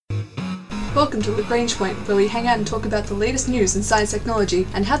Welcome to Lagrange Point, where we hang out and talk about the latest news in science technology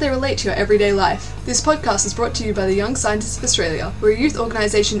and how they relate to your everyday life. This podcast is brought to you by the Young Scientists of Australia. We're a youth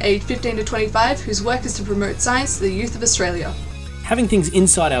organisation aged 15 to 25 whose work is to promote science to the youth of Australia. Having things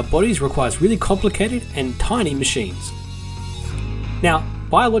inside our bodies requires really complicated and tiny machines. Now,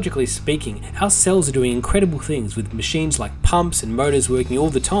 biologically speaking, our cells are doing incredible things with machines like pumps and motors working all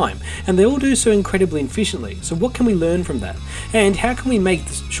the time, and they all do so incredibly efficiently. So what can we learn from that? And how can we make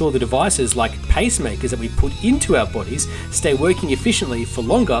sure the devices like pacemakers that we put into our bodies stay working efficiently for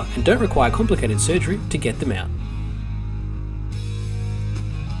longer and don't require complicated surgery to get them out?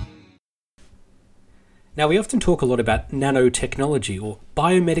 Now, we often talk a lot about nanotechnology or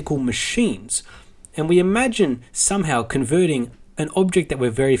biomedical machines, and we imagine somehow converting an object that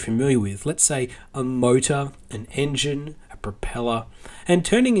we're very familiar with, let's say a motor, an engine, a propeller, and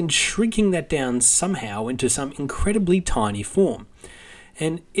turning and shrinking that down somehow into some incredibly tiny form.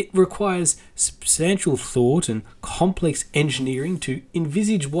 And it requires substantial thought and complex engineering to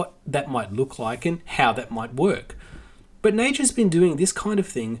envisage what that might look like and how that might work. But nature's been doing this kind of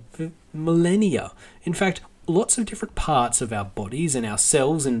thing for millennia. In fact, lots of different parts of our bodies and our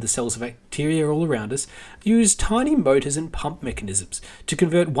cells and the cells of bacteria all around us use tiny motors and pump mechanisms to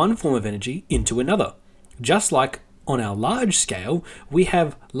convert one form of energy into another. Just like on our large scale, we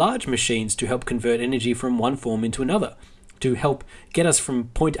have large machines to help convert energy from one form into another, to help get us from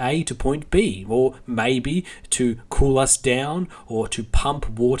point A to point B, or maybe to cool us down or to pump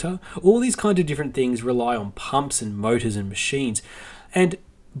water. All these kinds of different things rely on pumps and motors and machines. And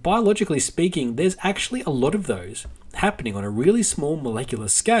biologically speaking, there's actually a lot of those happening on a really small molecular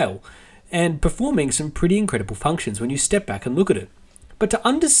scale and performing some pretty incredible functions when you step back and look at it. But to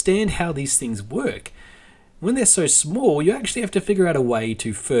understand how these things work, when they're so small, you actually have to figure out a way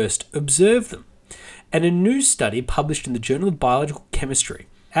to first observe them. And a new study published in the Journal of Biological Chemistry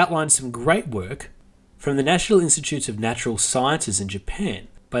outlines some great work from the National Institutes of Natural Sciences in Japan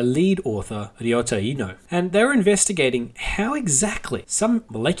by lead author Ryota Ino. And they were investigating how exactly some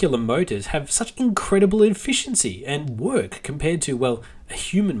molecular motors have such incredible efficiency and work compared to, well, a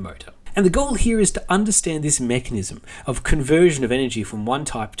human motor. And the goal here is to understand this mechanism of conversion of energy from one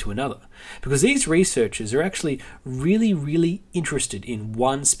type to another, because these researchers are actually really interested in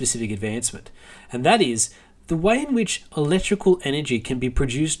one specific advancement, and that is the way in which electrical energy can be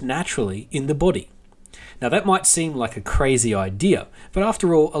produced naturally in the body. Now, that might seem like a crazy idea, but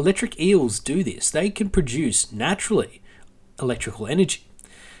after all, electric eels do this. They can produce naturally electrical energy.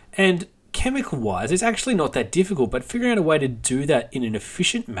 And chemical-wise, it's actually not that difficult, but figuring out a way to do that in an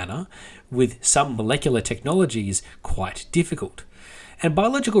efficient manner with some molecular technology is quite difficult. And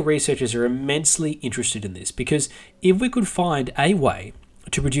biological researchers are immensely interested in this, because if we could find a way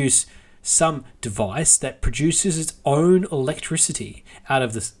to produce some device that produces its own electricity out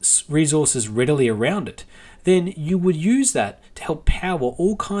of the resources readily around it, then you would use that to help power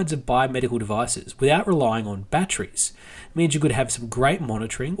all kinds of biomedical devices without relying on batteries. It means you could have some great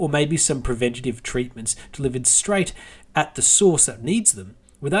monitoring or maybe some preventative treatments delivered straight at the source that needs them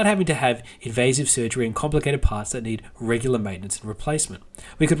without having to have invasive surgery and complicated parts that need regular maintenance and replacement.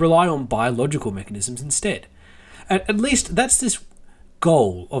 We could rely on biological mechanisms instead. At least that's this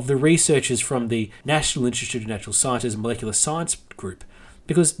goal of the researchers from the National Institute of Natural Sciences and Molecular Science group,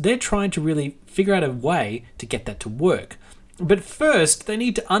 because they're trying to really figure out a way to get that to work. But first, they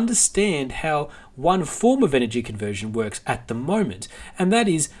need to understand how one form of energy conversion works at the moment, and that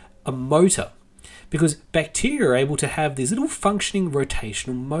is a motor. Because bacteria are able to have these little functioning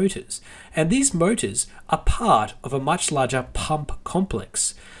rotational motors, and these motors are part of a much larger pump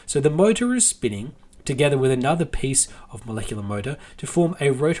complex. So the motor is spinning together with another piece of molecular motor to form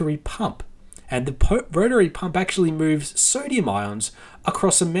a rotary pump. And the rotary pump actually moves sodium ions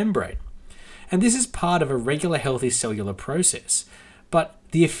across a membrane. And this is part of a regular healthy cellular process. But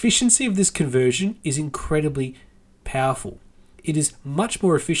the efficiency of this conversion is incredibly powerful. It is much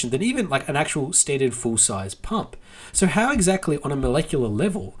more efficient than even like an actual standard full-size pump. So how exactly on a molecular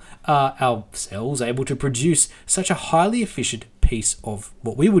level are our cells able to produce such a highly efficient piece of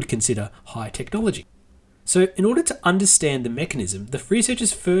what we would consider high technology? So in order to understand the mechanism, the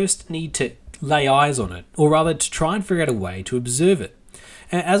researchers first need to lay eyes on it, or rather to try and figure out a way to observe it.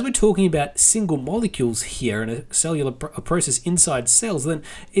 And as we're talking about single molecules here in a cellular process inside cells, then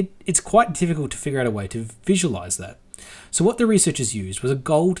it's quite difficult to figure out a way to visualize that. So what the researchers used was a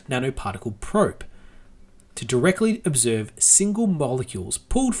gold nanoparticle probe to directly observe single molecules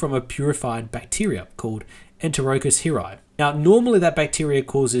pulled from a purified bacteria called Enterococcus hiri. Now, normally that bacteria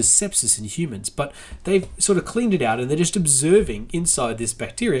causes sepsis in humans, but they've sort of cleaned it out and they're just observing inside this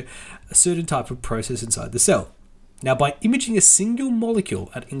bacteria a certain type of process inside the cell. Now, by imaging a single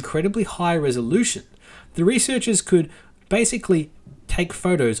molecule at incredibly high resolution, the researchers could basically take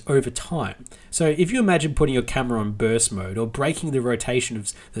photos over time. So if you imagine putting your camera on burst mode or breaking the rotation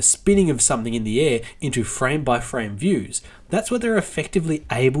of the spinning of something in the air into frame by frame views, that's what they're effectively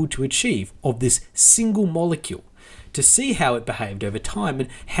able to achieve of this single molecule, to see how it behaved over time and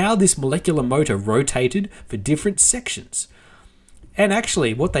how this molecular motor rotated for different sections. And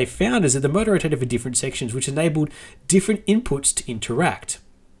actually, what they found is that the motor rotated for different sections, which enabled different inputs to interact.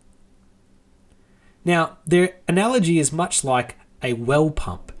 Now, their analogy is much like a well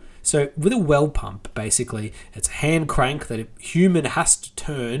pump. So with a well pump, basically, it's a hand crank that a human has to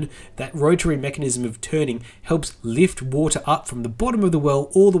turn. That rotary mechanism of turning helps lift water up from the bottom of the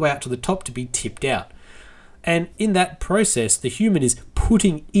well all the way out to the top to be tipped out. And in that process, the human is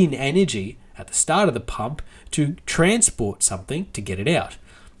putting in energy at the start of the pump to transport something to get it out.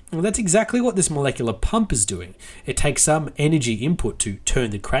 Well, that's exactly what this molecular pump is doing. It takes some energy input to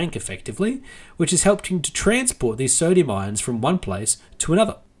turn the crank effectively, which is helping to transport these sodium ions from one place to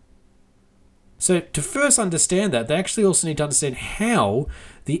another. So to first understand that, they actually also need to understand how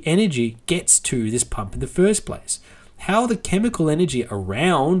the energy gets to this pump in the first place. How the chemical energy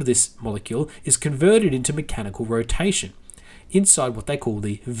around this molecule is converted into mechanical rotation inside what they call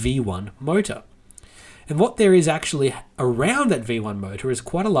the V1 motor. And what there is actually around that V1 motor is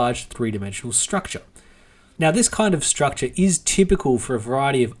quite a large three-dimensional structure. Now, this kind of structure is typical for a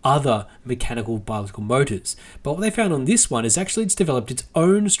variety of other mechanical biological motors, but what they found on this one is actually it's developed its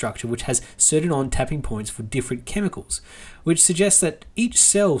own structure which has certain on-tapping points for different chemicals, which suggests that each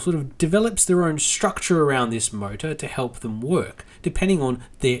cell sort of develops their own structure around this motor to help them work, depending on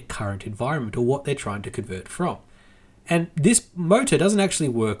their current environment or what they're trying to convert from. And this motor doesn't actually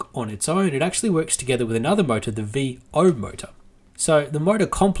work on its own, it actually works together with another motor, the VO motor. So the motor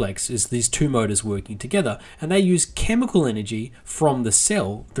complex is these two motors working together, and they use chemical energy from the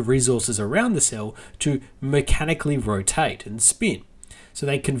cell, the resources around the cell, to mechanically rotate and spin. So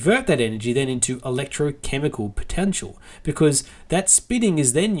they convert that energy then into electrochemical potential, because that spinning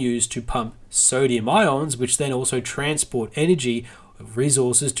is then used to pump sodium ions, which then also transport energy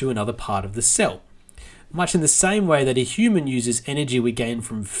resources to another part of the cell. Much in the same way that a human uses energy we gain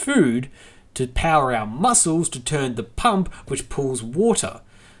from food to power our muscles to turn the pump which pulls water.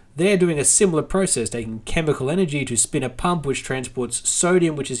 They're doing a similar process, taking chemical energy to spin a pump which transports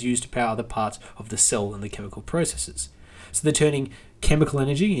sodium, which is used to power the parts of the cell and the chemical processes. So they're turning chemical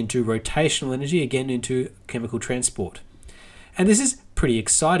energy into rotational energy, again into chemical transport. And this is pretty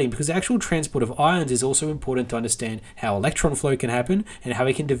exciting because the actual transport of ions is also important to understand how electron flow can happen and how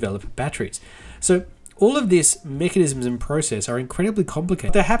we can develop batteries. So all of these mechanisms and process are incredibly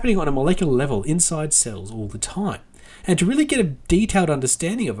complicated. They're happening on a molecular level inside cells all the time. And to really get a detailed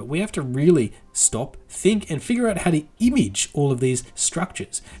understanding of it, we have to really stop, think, and figure out how to image all of these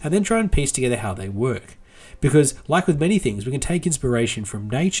structures and then try and piece together how they work. Because like with many things, we can take inspiration from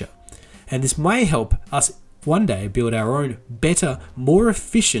nature. And this may help us one day build our own better, more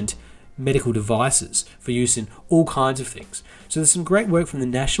efficient medical devices for use in all kinds of things. So there's some great work from the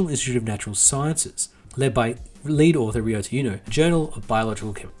National Institute of Natural Sciences, led by lead author Ryota Uno, Journal of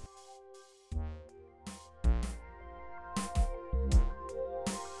Biological Chemistry.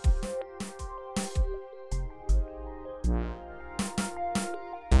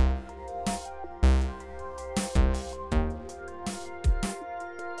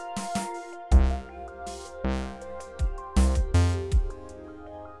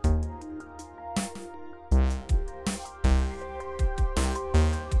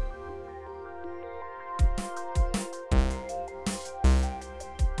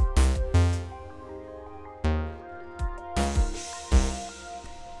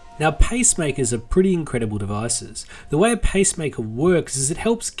 Now, pacemakers are pretty incredible devices. The way a pacemaker works is it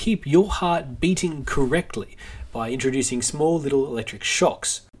helps keep your heart beating correctly by introducing small little electric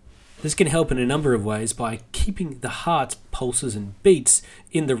shocks. This can help in a number of ways by keeping the heart's pulses and beats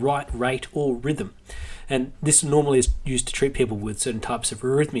in the right rate or rhythm. And this normally is used to treat people with certain types of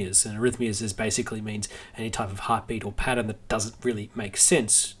arrhythmias. And arrhythmias is basically means any type of heartbeat or pattern that doesn't really make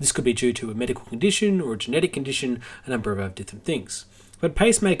sense. This could be due to a medical condition or a genetic condition, a number of other different things. But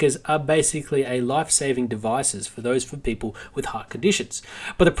pacemakers are basically a life-saving devices for people with heart conditions.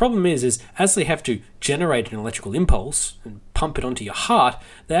 But the problem is as they have to generate an electrical impulse and pump it onto your heart,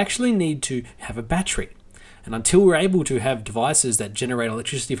 they actually need to have a battery. And until we're able to have devices that generate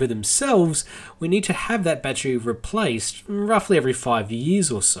electricity for themselves, we need to have that battery replaced roughly every 5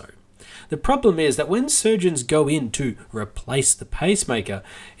 years or so. The problem is that when surgeons go in to replace the pacemaker,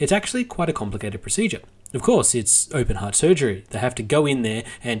 it's actually quite a complicated procedure. Of course, it's open heart surgery. They have to go in there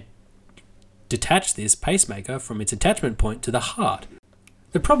and detach this pacemaker from its attachment point to the heart.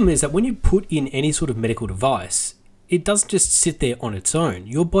 The problem is that when you put in any sort of medical device, it doesn't just sit there on its own.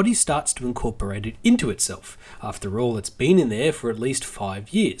 Your body starts to incorporate it into itself. After all, it's been in there for at least 5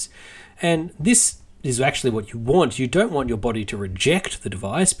 years. And this is actually what you want. You don't want your body to reject the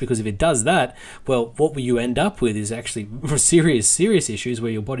device, because if it does that, well, what you end up with is actually serious issues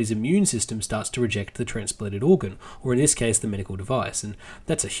where your body's immune system starts to reject the transplanted organ, or in this case, the medical device. And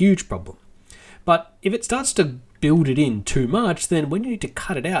that's a huge problem. But if it starts to build it in too much, then when you need to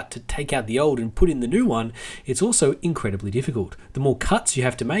cut it out to take out the old and put in the new one, it's also incredibly difficult. The more cuts you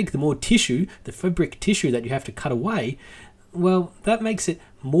have to make, the more tissue, the fabric tissue that you have to cut away, well, that makes it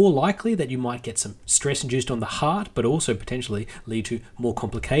more likely that you might get some stress induced on the heart, but also potentially lead to more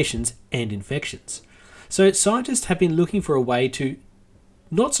complications and infections. So scientists have been looking for a way to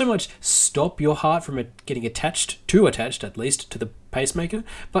not so much stop your heart from getting attached at least to the pacemaker,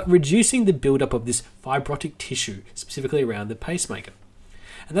 but reducing the buildup of this fibrotic tissue, specifically around the pacemaker.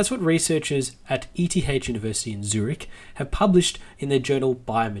 And that's what researchers at ETH University in Zurich have published in their journal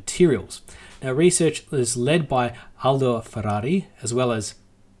Biomaterials. Now, research is led by Aldo Ferrari as well as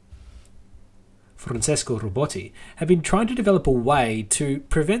Francesco Robotti have been trying to develop a way to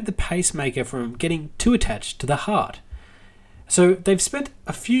prevent the pacemaker from getting too attached to the heart. So they've spent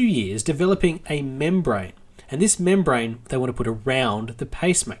a few years developing a membrane, and this membrane they want to put around the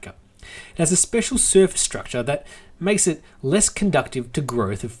pacemaker. It has a special surface structure that makes it less conductive to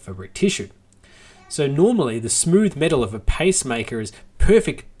growth of fabric tissue. So normally the smooth metal of a pacemaker is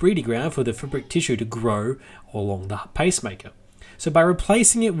perfect breeding ground for the fabric tissue to grow along the pacemaker. So by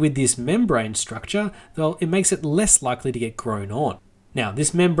replacing it with this membrane structure, well, it makes it less likely to get grown on. Now,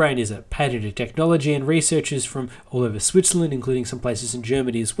 this membrane is a patented technology, and researchers from all over Switzerland, including some places in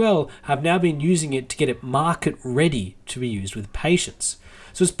Germany as well, have now been using it to get it market ready to be used with patients.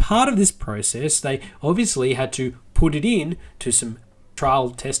 So as part of this process, they obviously had to put it in to some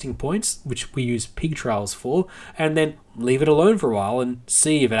trial testing points, which we use pig trials for, and then leave it alone for a while and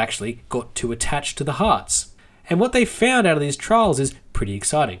see if it actually got too attached to the hearts. And what they found out of these trials is pretty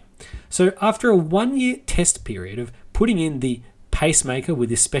exciting. So after a 1-year test period of putting in the pacemaker with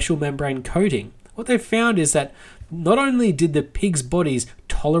this special membrane coating, what they found is that not only did the pigs' bodies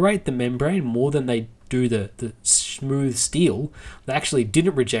tolerate the membrane more than they do the smooth steel, they actually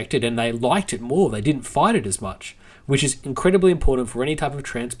didn't reject it and they liked it more. They didn't fight it as much, which is incredibly important for any type of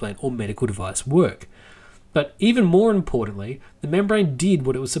transplant or medical device work. But even more importantly, the membrane did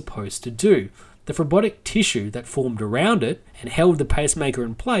what it was supposed to do. The fibrotic tissue that formed around it and held the pacemaker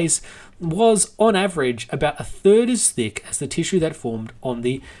in place was, on average, about a third as thick as the tissue that formed on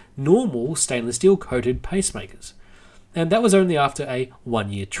the normal stainless steel coated pacemakers. And that was only after a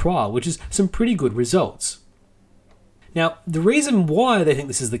 1-year trial, which is some pretty good results. Now, the reason why they think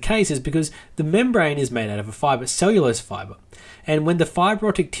this is the case is because the membrane is made out of a fiber, cellulose fiber. And when the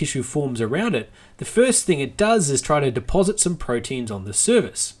fibrotic tissue forms around it, the first thing it does is try to deposit some proteins on the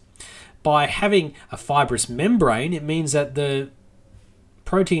surface. By having a fibrous membrane, it means that the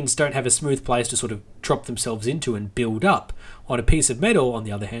proteins don't have a smooth place to sort of drop themselves into and build up. On a piece of metal, on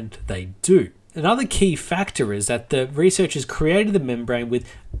the other hand, they do. Another key factor is that the researchers created the membrane with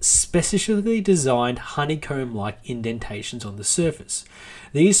specially designed honeycomb-like indentations on the surface.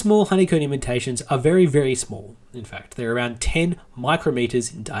 These small honeycomb indentations are very, very small. In fact, they're around 10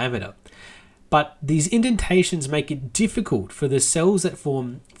 micrometers in diameter. But these indentations make it difficult for the cells that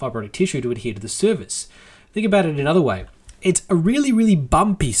form fibrotic tissue to adhere to the surface. Think about it another way. It's a really, really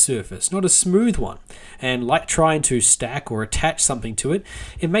bumpy surface, not a smooth one. And like trying to stack or attach something to it,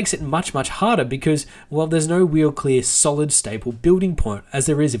 it makes it much, much harder because, well, there's no real clear, solid, stable building point as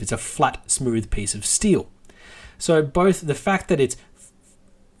there is if it's a flat, smooth piece of steel. So both the fact that it's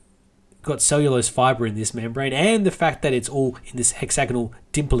got cellulose fiber in this membrane and the fact that it's all in this hexagonal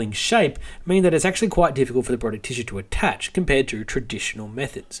dimpling shape mean that it's actually quite difficult for the fibrotic tissue to attach compared to traditional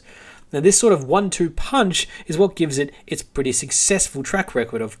methods. Now, this sort of 1-2 punch is what gives it its pretty successful track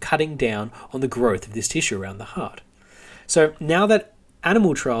record of cutting down on the growth of this tissue around the heart. So now that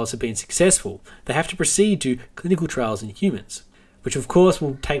animal trials have been successful, they have to proceed to clinical trials in humans, which of course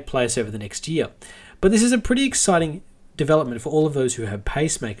will take place over the next year. But this is a pretty exciting development for all of those who have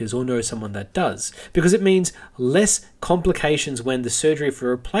pacemakers or know someone that does, because it means less complications when the surgery for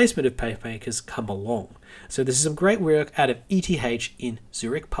replacement of pacemakers come along. So this is some great work out of ETH in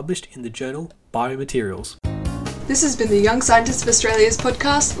Zurich, published in the journal Biomaterials. This has been the Young Scientists of Australia's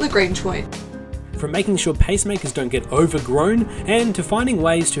podcast, Lagrange Point. From making sure pacemakers don't get overgrown and to finding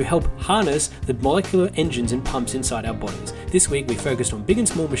ways to help harness the molecular engines and pumps inside our bodies. This week we focused on big and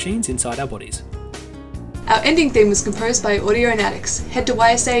small machines inside our bodies. Our ending theme was composed by Audionautics. Head to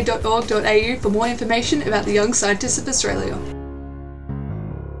ysa.org.au for more information about the Young Scientists of Australia.